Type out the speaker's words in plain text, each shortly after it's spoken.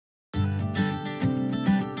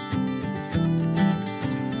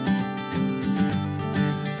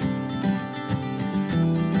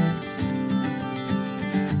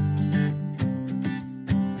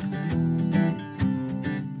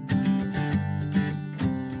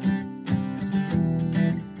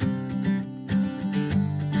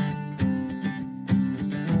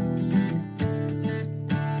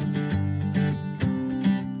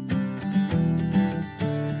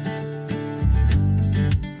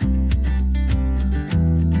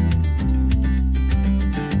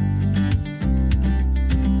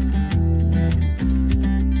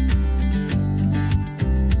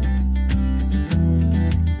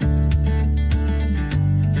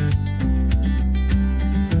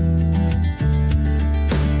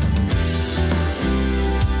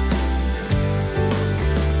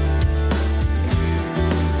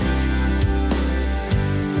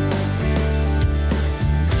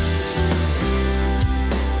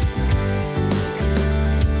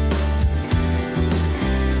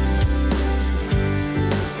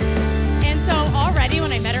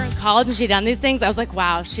college and she'd done these things, I was like,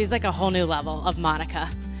 wow, she's like a whole new level of Monica,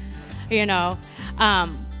 you know.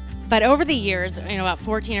 But over the years, you know, about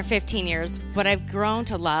 14 or 15 years, what I've grown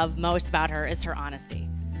to love most about her is her honesty.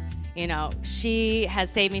 You know, she has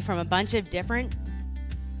saved me from a bunch of different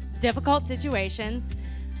difficult situations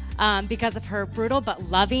because of her brutal but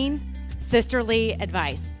loving sisterly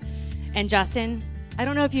advice. And Justin, I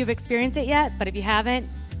don't know if you've experienced it yet, but if you haven't,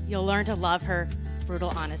 you'll learn to love her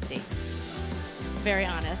brutal honesty. Very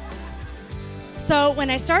honest. So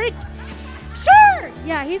when I started, sure,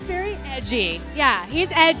 yeah, he's very edgy. Yeah, he's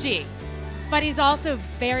edgy, but he's also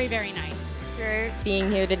very, very nice. For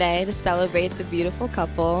being here today to celebrate the beautiful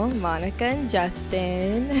couple, Monica and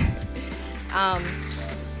Justin,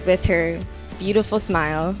 with her beautiful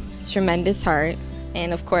smile, tremendous heart,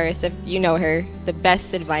 and of course, if you know her, the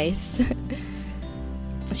best advice.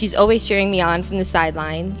 She's always cheering me on from the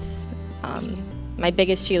sidelines. My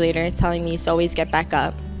biggest cheerleader, telling me to always get back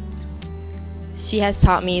up. She has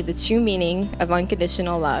taught me the true meaning of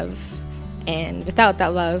unconditional love, and without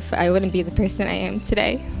that love, I wouldn't be the person I am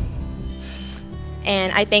today.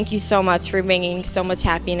 And I thank you so much for bringing so much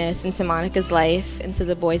happiness into Monica's life, into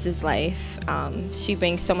the boys' life. She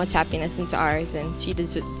brings so much happiness into ours, and she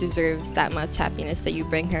deserves that much happiness that you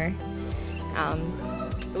bring her.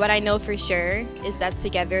 What I know for sure is that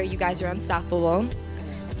together you guys are unstoppable.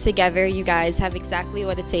 Together you guys have exactly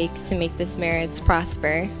what it takes to make this marriage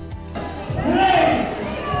prosper.